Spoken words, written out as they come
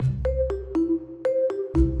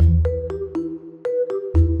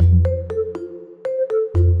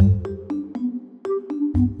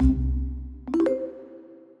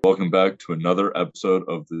welcome back to another episode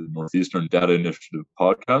of the Northeastern Data Initiative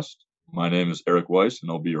podcast. My name is Eric Weiss,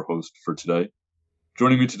 and I'll be your host for today.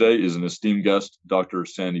 Joining me today is an esteemed guest, Dr.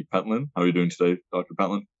 Sandy Pentland. How are you doing today, Dr.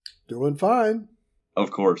 Pentland? Doing fine.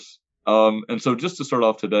 Of course. And so just to start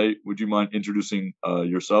off today, would you mind introducing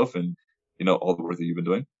yourself and, all the work that you've been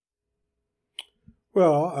doing?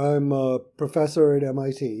 Well, I'm a professor at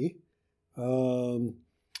MIT.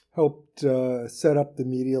 Helped set up the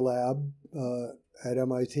Media Lab at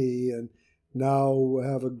MIT, and now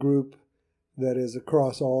have a group that is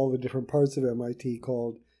across all the different parts of MIT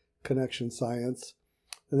called Connection Science.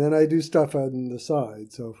 And then I do stuff on the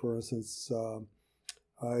side. So, for instance,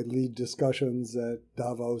 I lead discussions at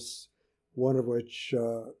Davos, one of which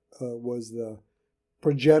was the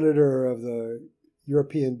progenitor of the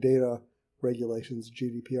European data regulations,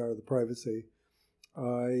 GDPR, the privacy.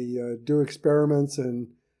 I do experiments in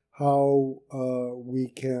how we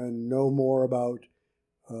can know more about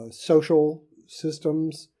social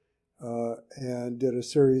systems and did a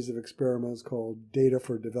series of experiments called Data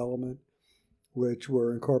for Development, which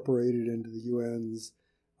were incorporated into the UN's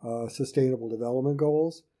Sustainable Development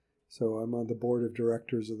Goals. So I'm on the board of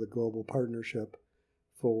directors of the Global Partnership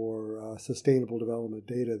for Sustainable Development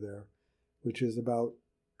Data there, which is about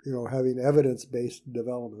having evidence-based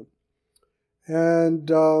development.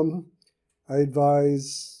 And I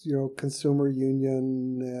advise consumer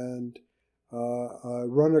union, and I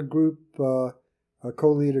run a group,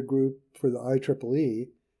 co-lead a group for the IEEE,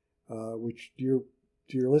 which do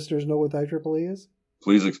your listeners know what the IEEE is?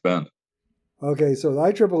 Please expand. Okay, so the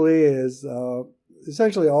IEEE is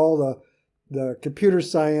essentially all the computer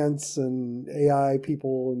science and AI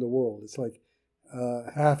people in the world. It's like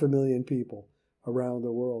 500,000 people around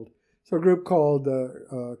the world. So a group called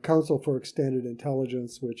the Council for Extended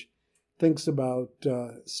Intelligence, which thinks about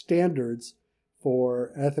standards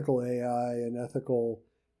for ethical AI and ethical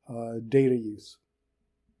data use.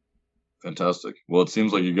 Fantastic. Well, it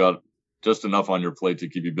seems like you got just enough on your plate to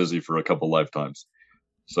keep you busy for a couple lifetimes.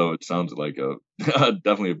 So it sounds like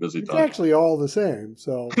definitely a busy time. It's actually all the same.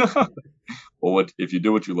 So, well, if you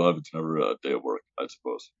do what you love, it's never a day of work, I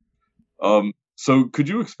suppose. So could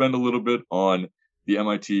you expand a little bit on the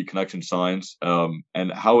MIT Connection Science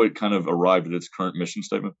and how it kind of arrived at its current mission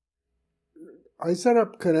statement? I set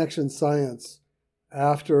up Connection Science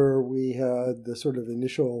after we had the sort of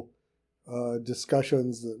initial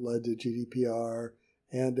discussions that led to GDPR,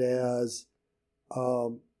 and as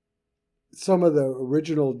some of the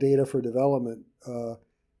original Data for Development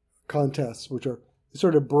contests, which are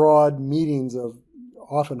sort of broad meetings of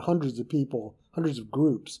often hundreds of people, hundreds of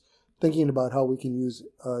groups, thinking about how we can use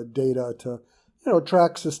data to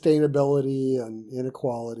track sustainability and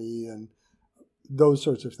inequality and those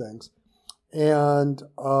sorts of things. And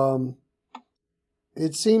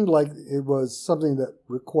it seemed like it was something that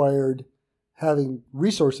required having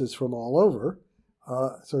resources from all over.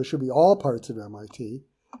 So it should be all parts of MIT.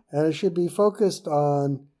 And it should be focused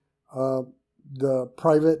on the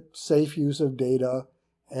private, safe use of data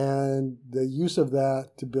and the use of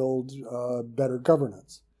that to build better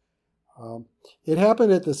governance. It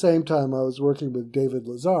happened at the same time I was working with David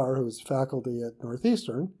Lazar, who was faculty at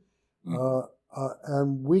Northeastern,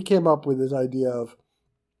 and we came up with this idea of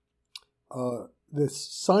this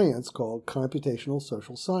science called computational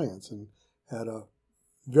social science, and had a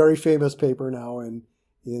very famous paper now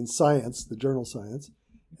in Science, the journal Science,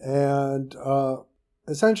 and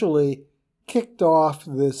essentially kicked off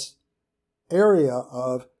this area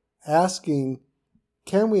of asking,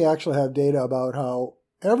 can we actually have data about how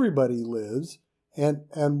everybody lives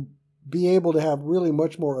and be able to have really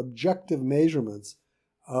much more objective measurements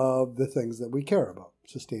of the things that we care about: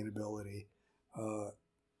 sustainability,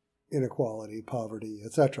 inequality, poverty,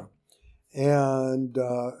 etc. And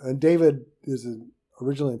David is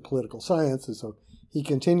originally in political science, and so he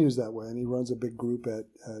continues that way, and he runs a big group at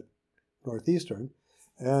Northeastern.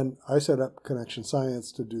 And I set up Connection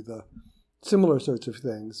Science to do the similar sorts of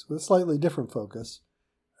things with a slightly different focus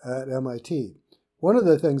at MIT. One of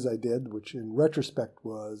the things I did, which in retrospect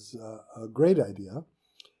was a great idea,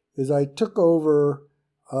 is I took over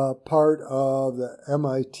part of the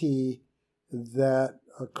MIT that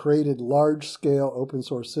created large-scale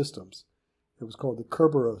open-source systems. It was called the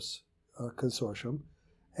Kerberos Consortium.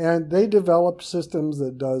 And they developed systems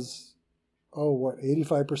that does,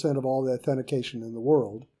 85% of all the authentication in the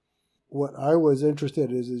world. What I was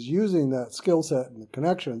interested in is using that skill set and the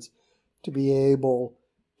connections to be able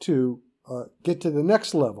to get to the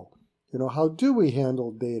next level. How do we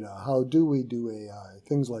handle data? How do we do AI?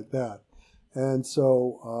 Things like that. And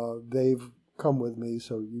so they've come with me.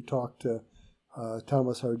 So you talk to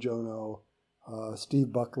Thomas Harjono,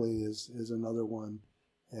 Steve Buckley is another one.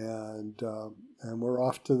 and we're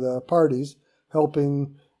off to the parties,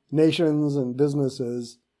 helping nations and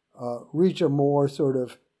businesses reach a more sort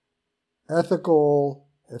of ethical,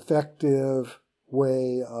 effective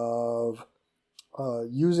way of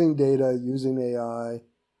using data, using AI,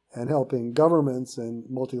 and helping governments and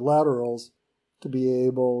multilaterals to be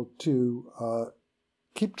able to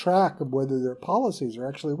keep track of whether their policies are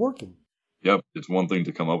actually working. Yep, it's one thing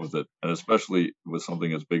to come up with it, and especially with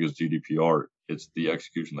something as big as GDPR, it's the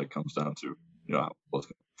execution that comes down to, how it's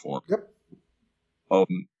going to perform. Yep.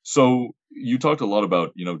 So you talked a lot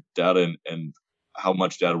about, data and how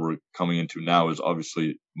much data we're coming into now is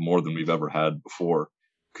obviously more than we've ever had before.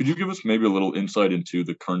 Could you give us maybe a little insight into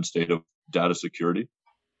the current state of data security?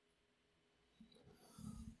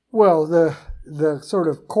 Well, the sort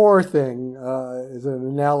of core thing is an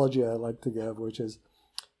analogy I like to give, which is,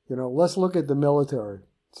 let's look at the military.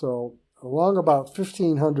 So along about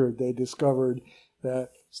 1500, they discovered that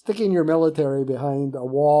sticking your military behind a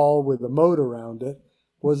wall with a moat around it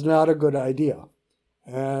was not a good idea.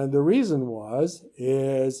 And the reason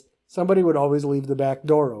is somebody would always leave the back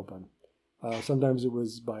door open. Sometimes it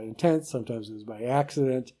was by intent, sometimes it was by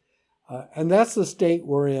accident. And that's the state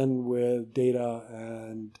we're in with data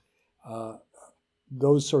and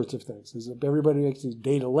those sorts of things. Is that everybody makes these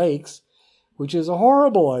data lakes, which is a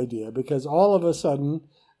horrible idea because all of a sudden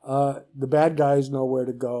the bad guys know where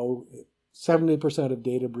to go. 70% of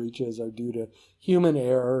data breaches are due to human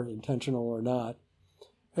error, intentional or not.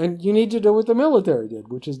 And you need to do what the military did,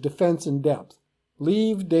 which is defense in depth.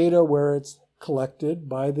 Leave data where it's collected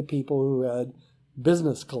by the people who had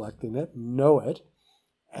business collecting it, know it.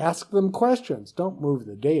 Ask them questions. Don't move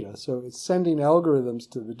the data. So it's sending algorithms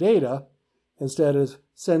to the data instead of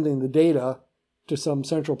sending the data to some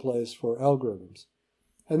central place for algorithms.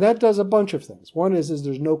 And that does a bunch of things. One is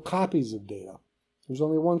there's no copies of data. There's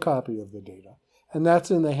only one copy of the data. And that's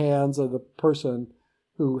in the hands of the person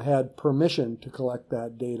who had permission to collect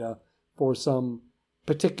that data for some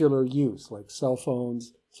particular use, like cell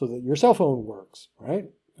phones, so that your cell phone works, right?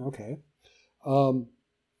 Okay.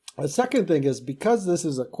 A second thing is because this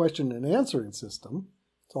is a question and answering system,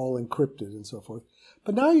 it's all encrypted and so forth,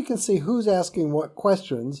 but now you can see who's asking what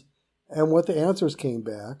questions and what the answers came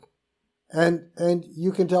back. And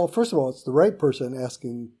you can tell, first of all, it's the right person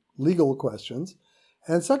asking legal questions.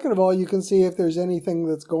 And second of all, you can see if there's anything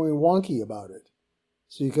that's going wonky about it.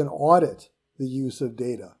 So you can audit the use of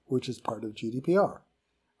data, which is part of GDPR.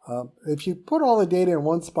 If you put all the data in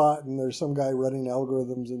one spot and there's some guy running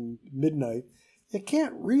algorithms in midnight, you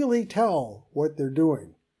can't really tell what they're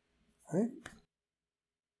doing, right?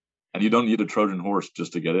 And you don't need a Trojan horse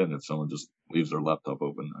just to get in if someone just leaves their laptop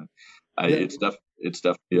open. It's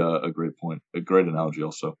definitely a great point, a great analogy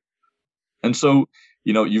also. And so,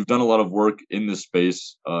 you've done a lot of work in this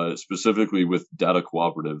space, specifically with data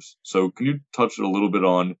cooperatives. So can you touch a little bit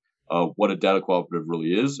on what a data cooperative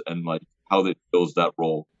really is and how it fills that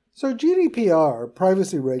role? So GDPR,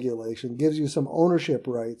 privacy regulation, gives you some ownership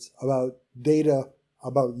rights about data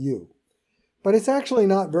about you. But it's actually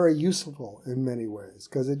not very useful in many ways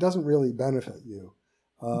because it doesn't really benefit you.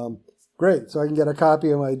 Great, so I can get a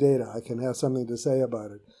copy of my data. I can have something to say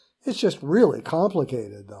about it. It's just really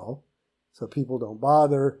complicated, though, so people don't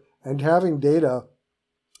bother. And having data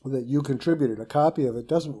that you contributed, a copy of it,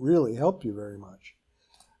 doesn't really help you very much.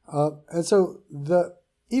 And so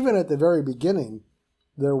even at the very beginning,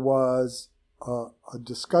 there was a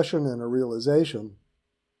discussion and a realization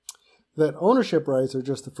that ownership rights are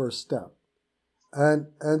just the first step. And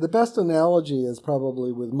the best analogy is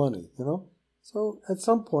probably with money, So at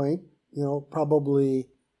some point, probably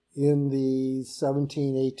in the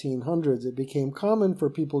 1800s, it became common for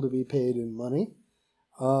people to be paid in money.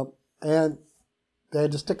 And they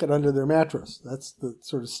had to stick it under their mattress. That's the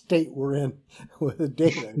sort of state we're in with the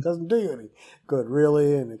data. It doesn't do you any good,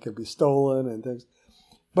 really, and it can be stolen and things.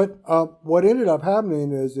 But what ended up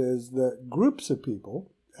happening is that groups of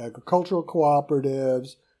people, agricultural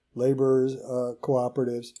cooperatives, labor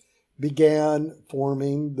cooperatives, began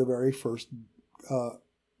forming the very first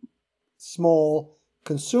small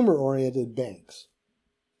consumer-oriented banks.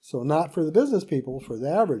 So not for the business people, for the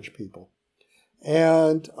average people.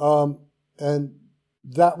 And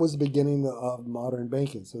that was the beginning of modern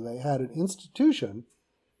banking. So they had an institution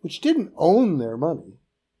which didn't own their money.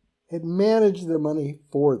 It managed their money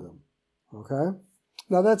for them. Okay?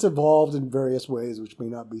 Now that's evolved in various ways which may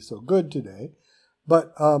not be so good today.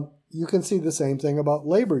 But you can see the same thing about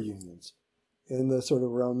labor unions. In the sort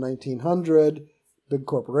of around 1900, big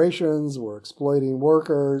corporations were exploiting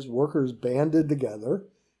workers. Workers banded together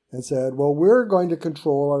and said, well, we're going to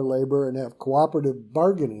control our labor and have cooperative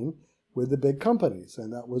bargaining with the big companies.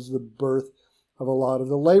 And that was the birth of a lot of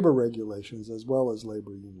the labor regulations as well as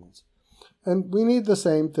labor unions. And we need the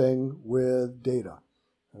same thing with data.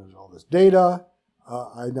 There's all this data.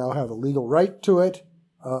 I now have a legal right to it,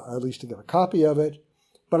 at least to get a copy of it,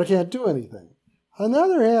 but I can't do anything. On the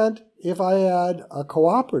other hand, if I had a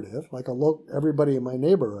cooperative, like everybody in my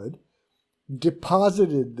neighborhood,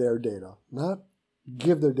 deposited their data, not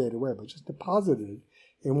give their data away, but just deposited it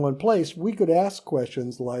in one place, we could ask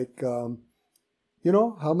questions like,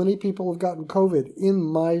 how many people have gotten COVID in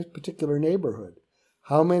my particular neighborhood?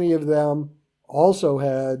 How many of them also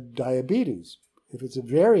had diabetes? If it's a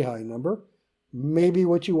very high number, maybe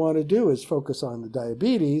what you want to do is focus on the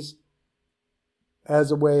diabetes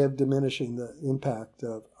as a way of diminishing the impact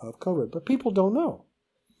of COVID. But people don't know.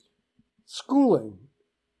 Schooling,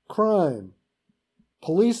 crime,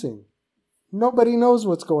 policing. Nobody knows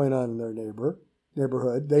what's going on in their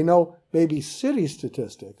neighborhood. They know maybe city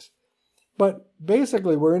statistics. But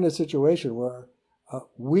basically, we're in a situation where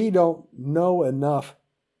we don't know enough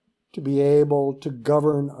to be able to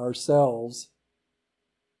govern ourselves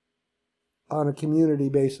on a community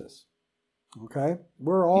basis. Okay?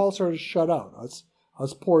 We're all sort of shut out,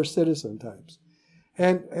 us poor citizen types.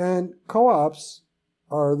 And co-ops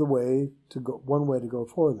are the way to go, one way to go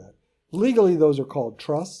for that. Legally, those are called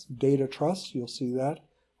trusts, data trusts. You'll see that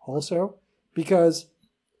also, because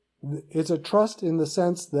it's a trust in the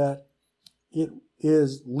sense that it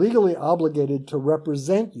is legally obligated to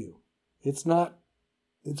represent you. It's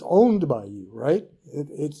owned by you, right?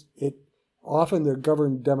 Often they're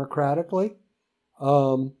governed democratically,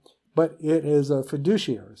 but it is a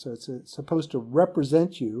fiduciary, so it's supposed to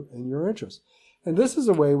represent you and your interests. And this is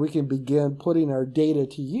a way we can begin putting our data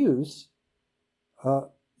to use,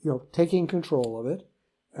 taking control of it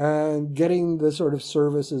and getting the sort of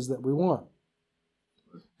services that we want.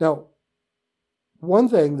 Now, one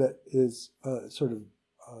thing that is sort of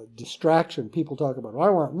a distraction, people talk about, I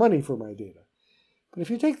want money for my data. But if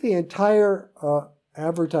you take the entire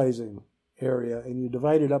advertising area and you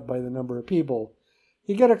divide it up by the number of people,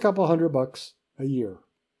 you get a couple $100 a year.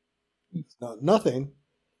 It's not nothing,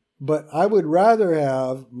 but I would rather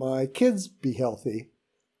have my kids be healthy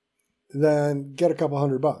than get a couple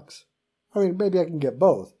 $100. I mean, maybe I can get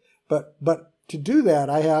both. But to do that,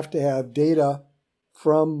 I have to have data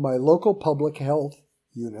from my local public health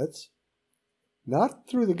units, not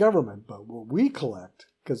through the government, but what we collect,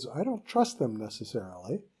 because I don't trust them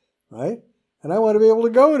necessarily, right? And I want to be able to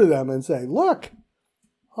go to them and say, look,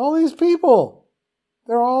 all these people,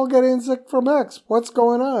 they're all getting sick from X. What's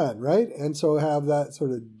going on, right? And so have that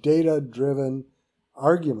sort of data-driven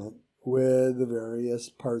argument with the various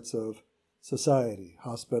parts of society,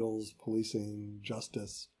 hospitals, policing,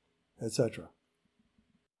 justice, etc.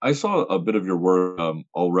 I saw a bit of your work.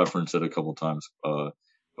 I'll reference it a couple times, but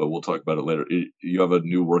we'll talk about it later. You have a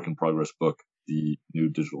new work in progress book, The New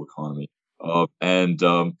Digital Economy.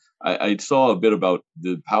 I saw a bit about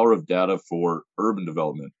the power of data for urban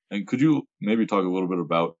development. And could you maybe talk a little bit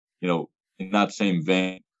about, in that same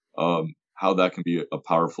vein, how that can be a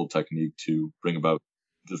powerful technique to bring about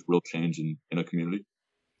just real change in a community?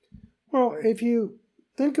 Well, if you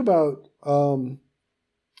think about,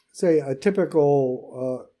 say, a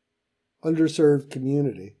typical underserved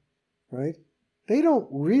community, right? They don't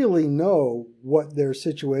really know what their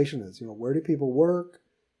situation is. Where do people work?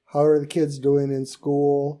 How are the kids doing in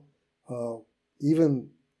school? Even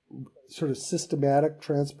sort of systematic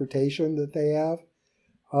transportation that they have.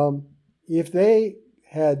 If they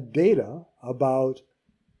had data about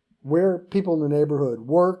where people in the neighborhood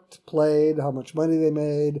worked, played, how much money they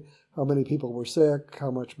made, how many people were sick,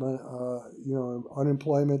 how much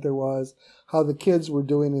unemployment there was, how the kids were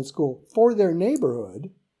doing in school for their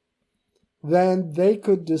neighborhood, then they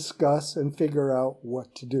could discuss and figure out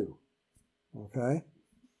what to do. Okay?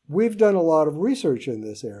 We've done a lot of research in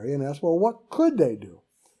this area and asked, well, what could they do?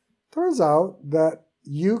 Turns out that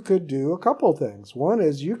you could do a couple things. One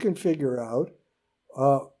is you can figure out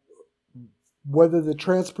whether the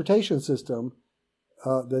transportation system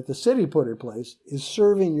that the city put in place is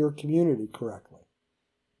serving your community correctly,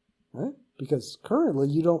 right? Because currently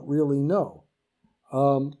you don't really know.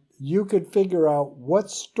 You could figure out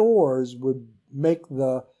what stores would make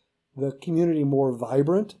the community more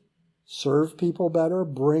vibrant, serve people better,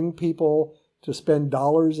 bring people to spend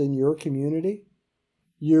dollars in your community.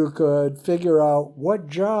 You could figure out what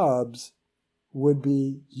jobs would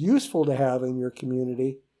be useful to have in your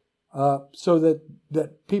community so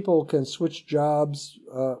that people can switch jobs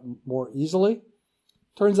more easily.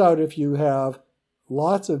 Turns out if you have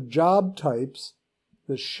lots of job types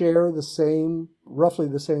that share roughly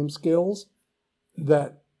the same skills,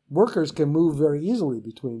 that workers can move very easily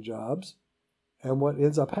between jobs. And what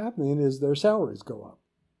ends up happening is their salaries go up.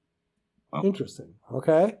 Wow. Interesting.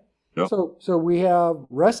 Okay. Yeah. So we have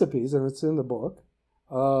recipes, and it's in the book.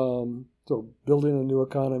 So building a new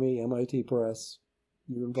economy, MIT Press,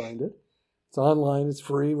 you can find it. It's online. It's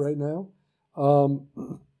free right now.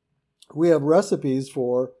 We have recipes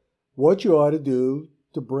for what you ought to do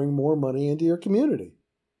to bring more money into your community.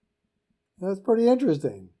 That's pretty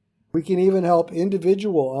interesting. We can even help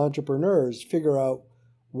individual entrepreneurs figure out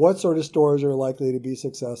what sort of stores are likely to be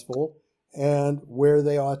successful and where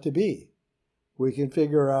they ought to be. We can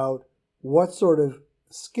figure out what sort of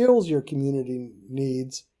skills your community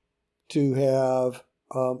needs to have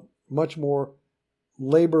much more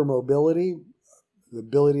labor mobility, the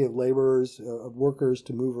ability of laborers, of workers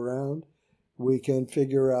to move around. We can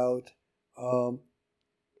figure out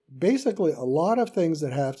basically a lot of things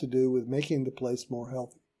that have to do with making the place more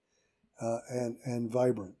healthy and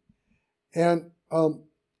vibrant. And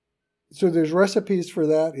so there's recipes for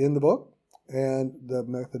that in the book and the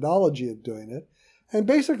methodology of doing it. And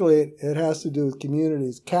basically it has to do with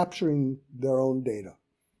communities capturing their own data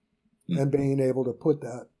and being able to put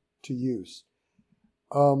that to use.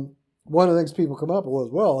 One of the things people come up with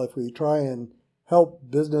was, well, if we try and help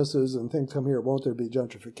businesses and things come here, won't there be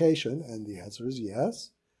gentrification? And the answer is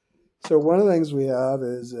yes. So one of the things we have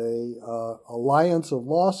is a alliance of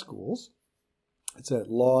law schools. It's at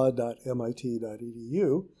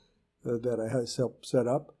law.mit.edu that I helped set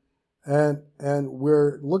up. And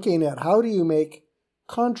we're looking at how do you make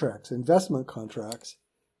contracts, investment contracts,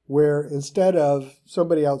 where instead of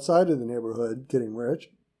somebody outside of the neighborhood getting rich,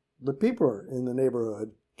 the people in the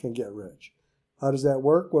neighborhood can get rich. How does that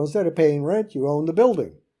work? Well, instead of paying rent, you own the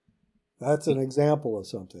building. That's an example of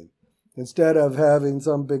something. Instead of having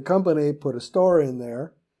some big company put a store in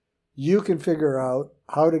there, you can figure out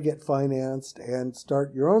how to get financed and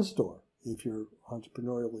start your own store if you're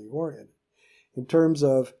entrepreneurially oriented. In terms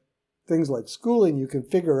of things like schooling, you can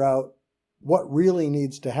figure out what really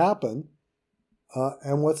needs to happen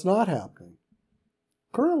and what's not happening.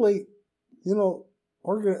 Currently,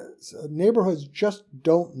 neighborhoods just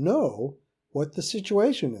don't know what the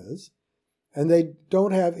situation is, and they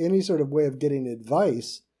don't have any sort of way of getting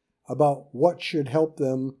advice about what should help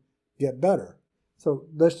them get better. So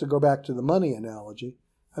let's to go back to the money analogy.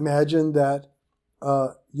 Imagine that,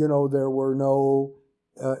 there were no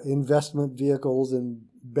investment vehicles and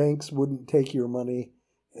banks wouldn't take your money.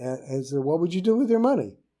 And so what would you do with your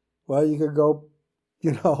money? Well, you could go,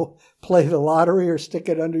 play the lottery or stick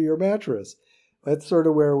it under your mattress. That's sort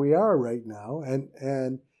of where we are right now.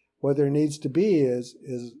 And what there needs to be is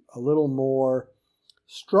a little more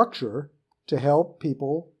structure to help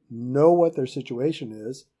people know what their situation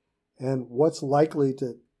is and what's likely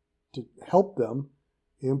to help them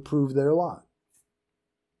improve their lot.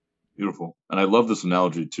 Beautiful. And I love this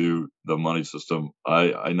analogy to the money system.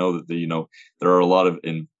 I know that there are a lot of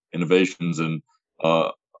innovations and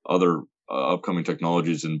other upcoming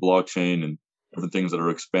technologies in blockchain and different things that are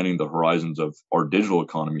expanding the horizons of our digital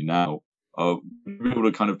economy now. Would you be able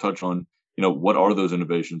to kind of touch on, what are those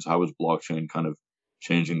innovations? How is blockchain kind of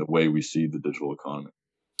changing the way we see the digital economy?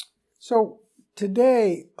 So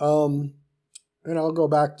today, and I'll go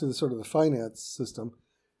back to the sort of the finance system,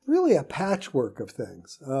 really a patchwork of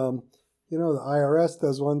things. The IRS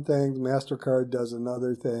does one thing, MasterCard does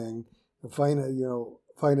another thing, the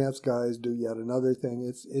finance guys do yet another thing.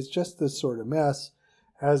 It's just this sort of mess.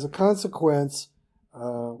 As a consequence,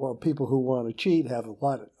 people who want to cheat have a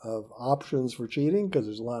lot of options for cheating because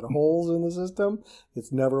there's a lot of holes in the system.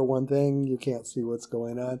 It's never one thing. You can't see what's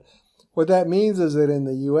going on. What that means is that in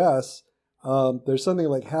the U.S., there's something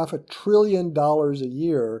like $500 billion a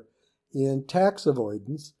year in tax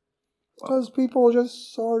avoidance because people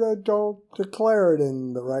just sort of don't declare it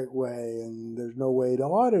in the right way and there's no way to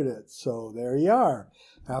audit it. So there you are.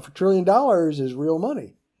 $500 billion is real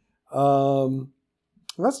money.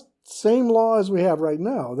 That's the same law as we have right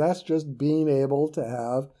now. That's just being able to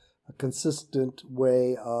have a consistent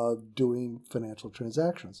way of doing financial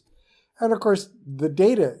transactions. And of course, the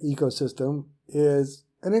data ecosystem is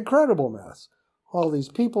an incredible mess. All these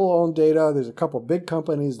people own data. There's a couple big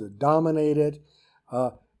companies that dominate it.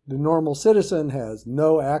 The normal citizen has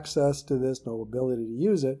no access to this, no ability to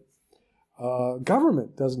use it.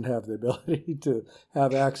 Government doesn't have the ability to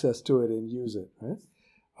have access to it and use it. Right?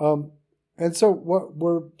 And so what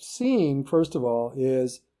we're seeing, first of all,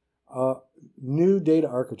 is new data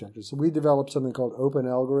architecture. So we developed something called open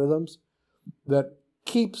algorithms that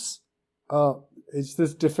keeps, it's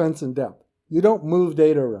this defense in depth. You don't move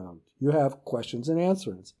data around. You have questions and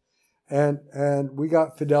answers. And we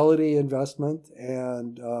got Fidelity Investment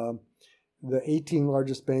and the 18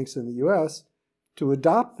 largest banks in the U.S. to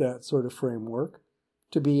adopt that sort of framework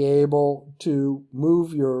to be able to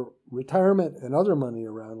move your retirement and other money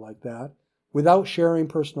around like that without sharing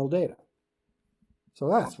personal data. So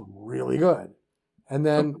that's really good. And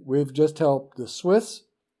then we've just helped the Swiss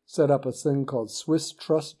set up a thing called Swiss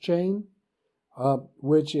Trust Chain,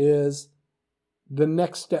 which is the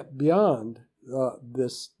next step beyond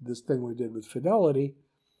this thing we did with Fidelity.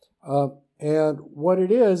 And what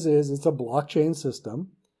it is it's a blockchain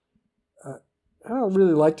system. I don't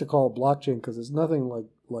really like to call it blockchain because it's nothing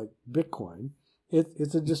like Bitcoin.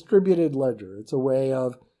 It's a distributed ledger. It's a way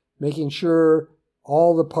of making sure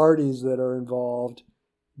all the parties that are involved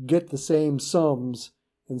get the same sums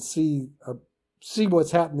and see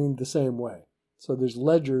what's happening the same way. So there's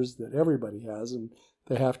ledgers that everybody has, and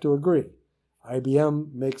they have to agree.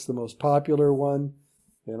 IBM makes the most popular one.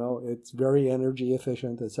 It's very energy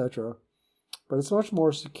efficient, etc. But it's much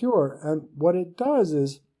more secure. And what it does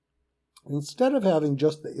is, instead of having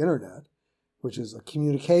just the internet, which is a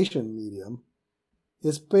communication medium,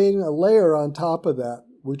 it's putting a layer on top of that,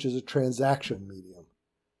 which is a transaction medium.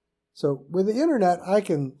 So with the internet, I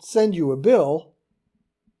can send you a bill,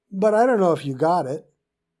 but I don't know if you got it,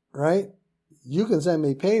 right? You can send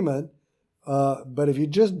me payment, but if you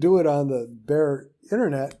just do it on the bare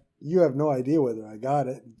internet, you have no idea whether I got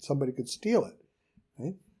it. Somebody could steal it,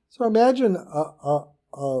 right? So imagine a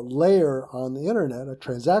layer on the internet, a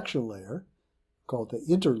transaction layer, called the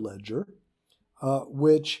interledger,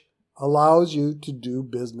 which allows you to do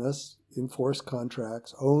business, enforce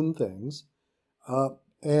contracts, own things,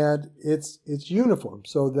 and it's uniform,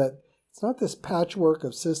 so that it's not this patchwork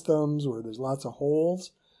of systems where there's lots of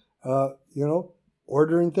holes.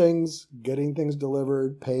 Ordering things, getting things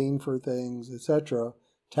delivered, paying for things, etc.,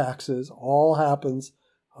 taxes, all happens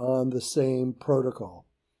on the same protocol.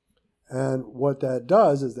 And what that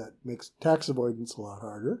does is that makes tax avoidance a lot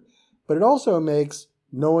harder, but it also makes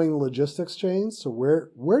knowing logistics chains. So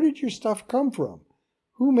where did your stuff come from?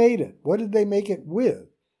 Who made it? What did they make it with?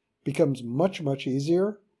 Becomes much, much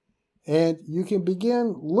easier. And you can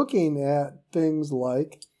begin looking at things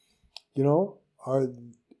like,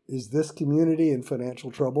 is this community in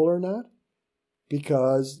financial trouble or not?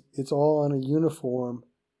 Because it's all on a uniform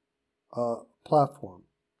platform.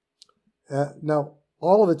 Now,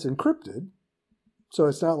 all of it's encrypted, so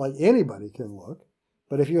it's not like anybody can look.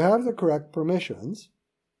 But if you have the correct permissions,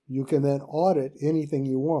 you can then audit anything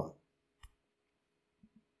you want.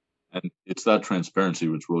 And it's that transparency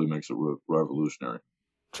which really makes it revolutionary.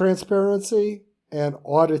 Transparency and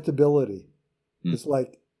auditability. It's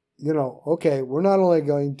like, okay, we're not only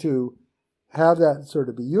going to have that sort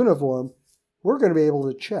of be uniform, we're going to be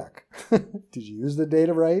able to check. Did you use the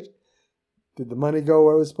data right? Did the money go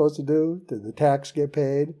where it was supposed to do? Did the tax get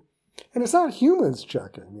paid? And it's not humans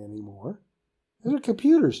checking anymore. These are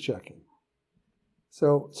computers checking.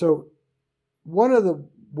 So one of the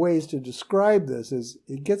ways to describe this is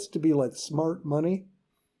it gets to be like smart money.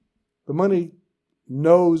 The money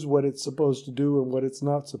knows what it's supposed to do and what it's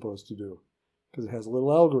not supposed to do because it has a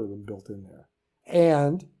little algorithm built in there.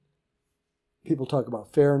 And people talk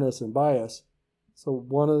about fairness and bias. So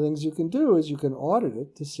one of the things you can do is you can audit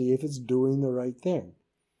it to see if it's doing the right thing.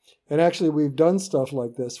 And actually, we've done stuff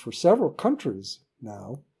like this for several countries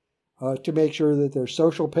now to make sure that their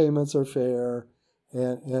social payments are fair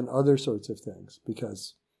and other sorts of things,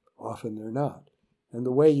 because often they're not. And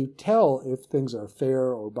the way you tell if things are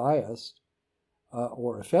fair or biased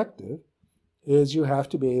or effective is you have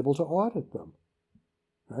to be able to audit them,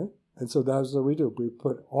 right? And so that's what we do. We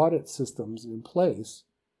put audit systems in place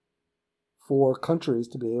for countries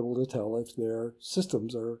to be able to tell if their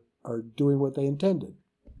systems are doing what they intended.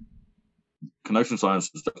 Connection science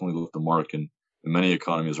has definitely left a mark in many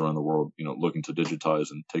economies around the world, looking to digitize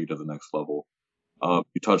and take it to the next level.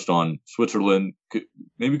 You touched on Switzerland.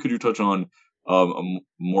 Maybe could you touch on a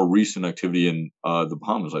more recent activity in the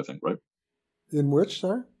Bahamas, I think, right? In which,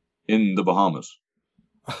 sir? In the Bahamas.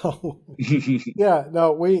 Oh, yeah.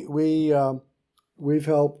 No, we've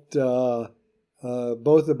helped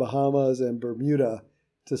both the Bahamas and Bermuda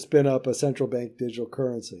to spin up a central bank digital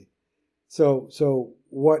currency. So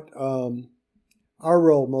what our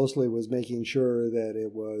role mostly was making sure that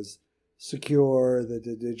it was secure, that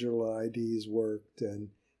the digital IDs worked, and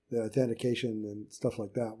the authentication and stuff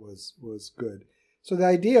like that was good. So the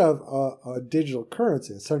idea of a digital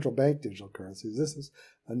currency, a central bank digital currency, this is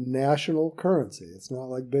a national currency. It's not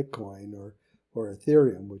like Bitcoin or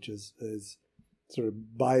Ethereum, which is sort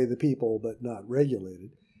of by the people but not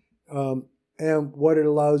regulated. And what it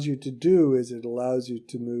allows you to do is it allows you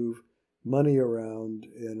to move money around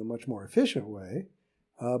in a much more efficient way,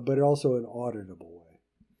 but also an auditable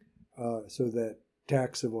way, so that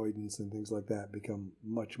tax avoidance and things like that become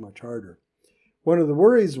much, much harder. One of the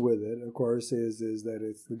worries with it, of course, is that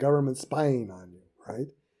it's the government spying on you, right?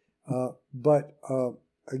 But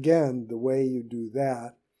again, the way you do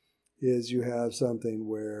that is you have something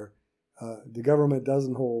where the government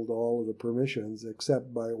doesn't hold all of the permissions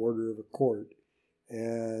except by order of a court.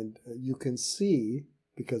 And you can see,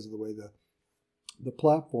 because of the way the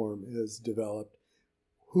platform is developed,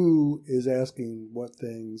 who is asking what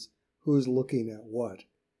things, who's looking at what,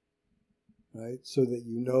 right? So that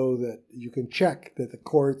you know that you can check that the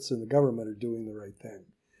courts and the government are doing the right thing.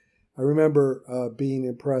 I remember being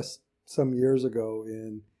impressed some years ago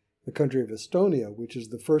in the country of Estonia, which is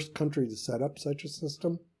the first country to set up such a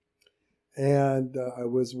system. And I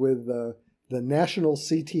was with the national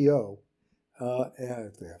CTO.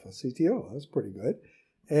 And they have a CTO, that's pretty good.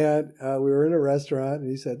 And we were in a restaurant, and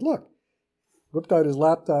he said, look, whipped out his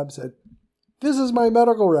laptop and said, this is my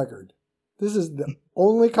medical record. This is the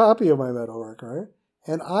only copy of my medical record.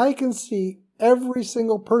 And I can see every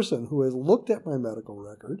single person who has looked at my medical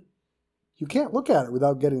record. You can't look at it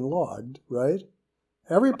without getting logged, right?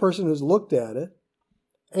 Every person who's looked at it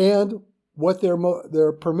and what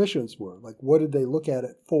their permissions were. Like, what did they look at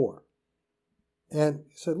it for? And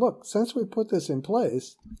he said, look, since we put this in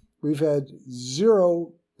place, we've had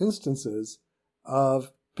 0 instances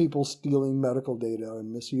of people stealing medical data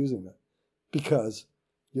and misusing it, because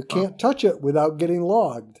you can't touch it without getting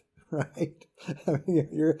logged, right? I mean,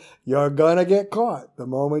 you're going to get caught the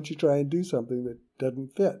moment you try and do something that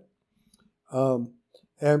doesn't fit.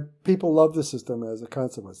 And people love the system as a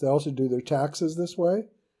consequence. They also do their taxes this way.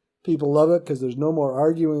 People love it because there's no more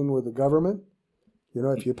arguing with the government. You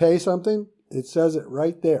know, if you pay something, it says it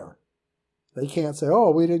right there. They can't say,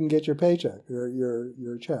 oh, we didn't get your paycheck or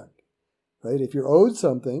your check, right? If you're owed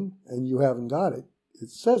something and you haven't got it, it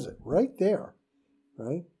says it right there,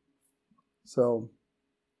 right? So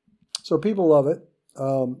people love it.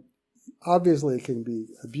 Obviously, it can be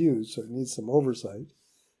abused, so it needs some oversight.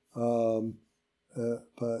 But,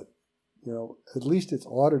 you know, at least it's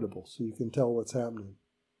auditable, so you can tell what's happening.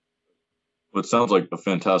 It sounds like a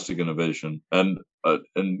fantastic innovation. And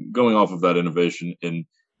going off of that innovation in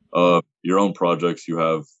your own projects, you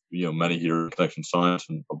have many here in Connection Science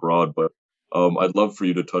and abroad. But I'd love for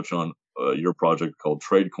you to touch on your project called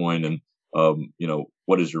TradeCoin, and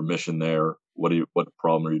what is your mission there? What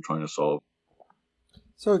problem are you trying to solve?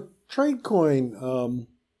 So TradeCoin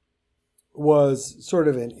was sort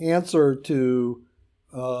of an answer to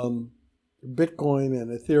Bitcoin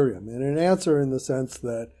and Ethereum, and an answer in the sense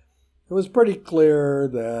that it was pretty clear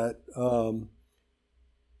that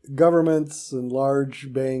governments and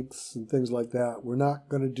large banks and things like that were not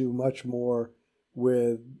going to do much more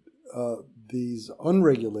with these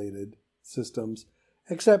unregulated systems,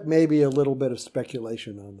 except maybe a little bit of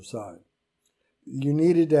speculation on the side. You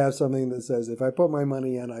needed to have something that says, if I put my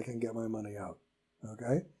money in, I can get my money out.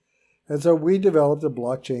 Okay? And so we developed a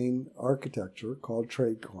blockchain architecture called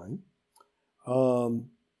TradeCoin.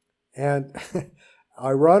 And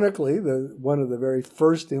ironically, one of the very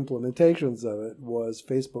first implementations of it was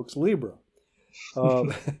Facebook's Libra,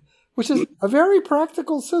 which is a very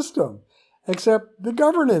practical system, except the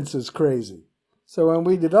governance is crazy. So when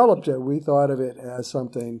we developed it, we thought of it as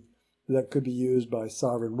something that could be used by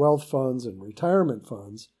sovereign wealth funds and retirement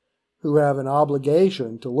funds who have an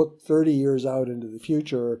obligation to look 30 years out into the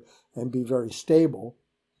future and be very stable.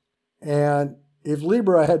 And if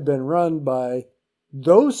Libra had been run by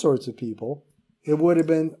those sorts of people, it would have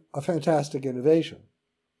been a fantastic innovation.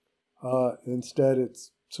 Instead,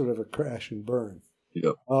 it's sort of a crash and burn.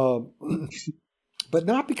 Yep. But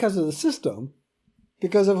not because of the system,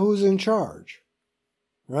 because of who's in charge,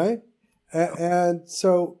 right? And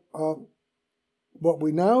so what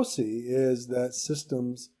we now see is that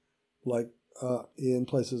systems like in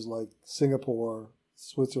places like Singapore,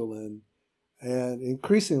 Switzerland, and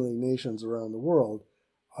increasingly nations around the world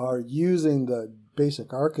are using the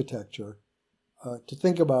basic architecture to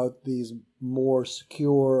think about these more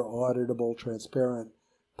secure, auditable, transparent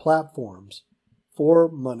platforms for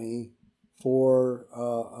money,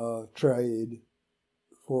 for trade,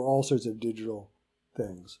 for all sorts of digital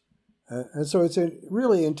things. And so it's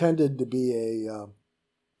really intended to be a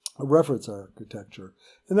reference architecture.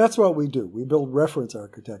 And that's what we do. We build reference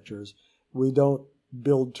architectures. We don't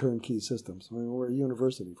build turnkey systems. I mean, we're a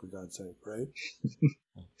university, for God's sake, right?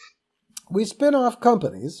 We spin off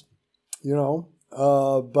companies,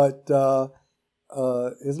 but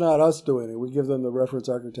it's not us doing it. We give them the reference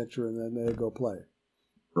architecture, and then they go play.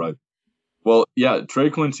 Right. Well, yeah,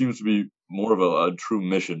 TradeCoin seems to be more of a true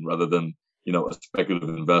mission rather than a speculative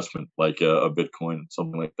investment like a Bitcoin,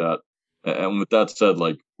 something like that. And with that said,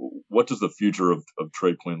 like, what does the future of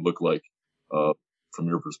TradeCoin look like uh, from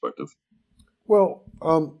your perspective? Well,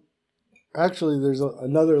 actually, there's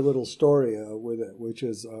another little story with it, which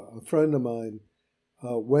is a friend of mine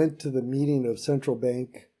went to the meeting of central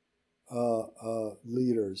bank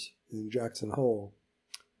leaders in Jackson Hole,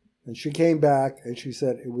 and she came back and she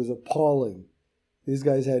said it was appalling. These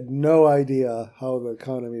guys had no idea how the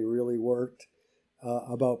economy really worked,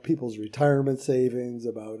 about people's retirement savings,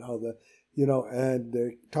 about how and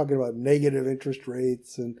they're talking about negative interest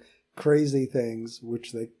rates and crazy things,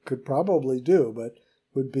 which they could probably do, but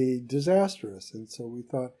would be disastrous. And so we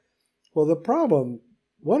thought, well,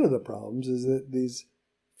 one of the problems is that these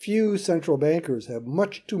few central bankers have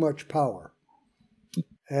much too much power.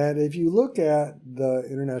 And if you look at the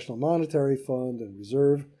International Monetary Fund and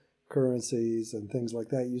reserve currencies and things like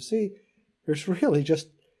that, you see there's really just,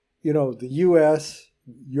 the US,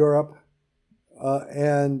 Europe,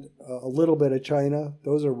 and a little bit of China.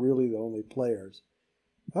 Those are really the only players.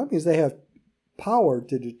 That means they have power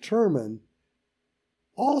to determine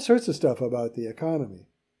all sorts of stuff about the economy.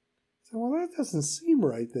 So, well, that doesn't seem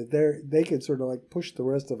right that they could sort of like push the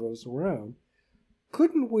rest of us around.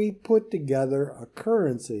 Couldn't we put together a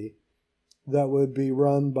currency that would be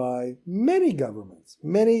run by many governments,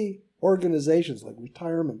 many organizations like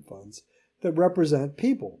retirement funds that represent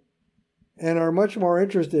people and are much more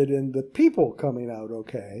interested in the people coming out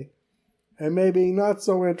okay and maybe not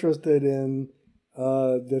so interested in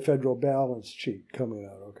the federal balance sheet coming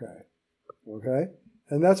out okay? Okay?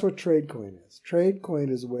 And that's what TradeCoin is. TradeCoin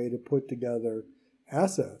is a way to put together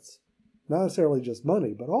assets, not necessarily just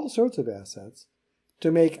money, but all sorts of assets,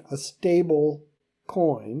 to make a stable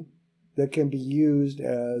coin that can be used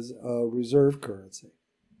as a reserve currency.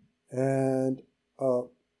 And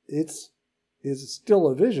it's still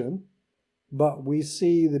a vision, but we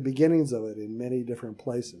see the beginnings of it in many different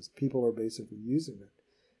places. People are basically using it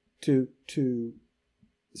to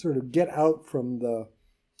sort of get out from the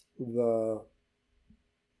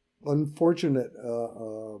unfortunate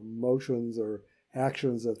motions or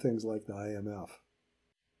actions of things like the IMF.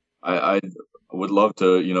 I would love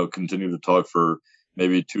to, continue to talk for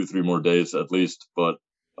maybe 2, 3 more days at least, but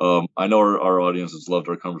I know our audience has loved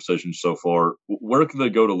our conversation so far. Where can they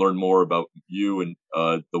go to learn more about you and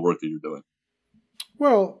the work that you're doing?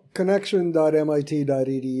 Well,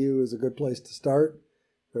 connection.mit.edu is a good place to start.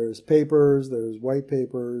 There's papers, there's white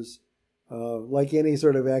papers. Like any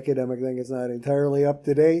sort of academic thing, it's not entirely up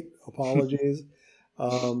to date. Apologies.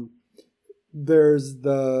 There's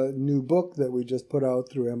the new book that we just put out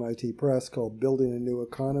through MIT Press called Building a New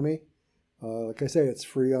Economy. Like I say, it's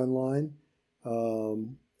free online.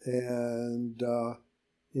 And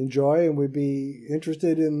enjoy, and we'd be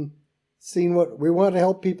interested in seeing what we want to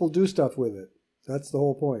help people do stuff with it. That's the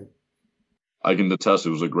whole point. I can attest it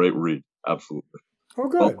was a great read. Absolutely. Oh,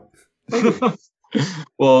 good. Thank you.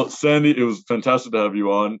 Well, Sandy, it was fantastic to have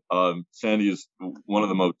you on. Sandy is one of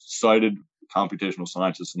the most cited computational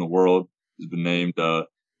scientists in the world. He's been named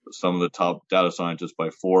some of the top data scientists by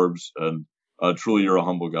Forbes, and truly, you're a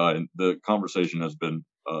humble guy. And the conversation has been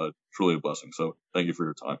truly a blessing. So, thank you for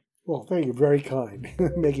your time. Well, thank you. Very kind.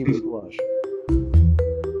 Making me blush.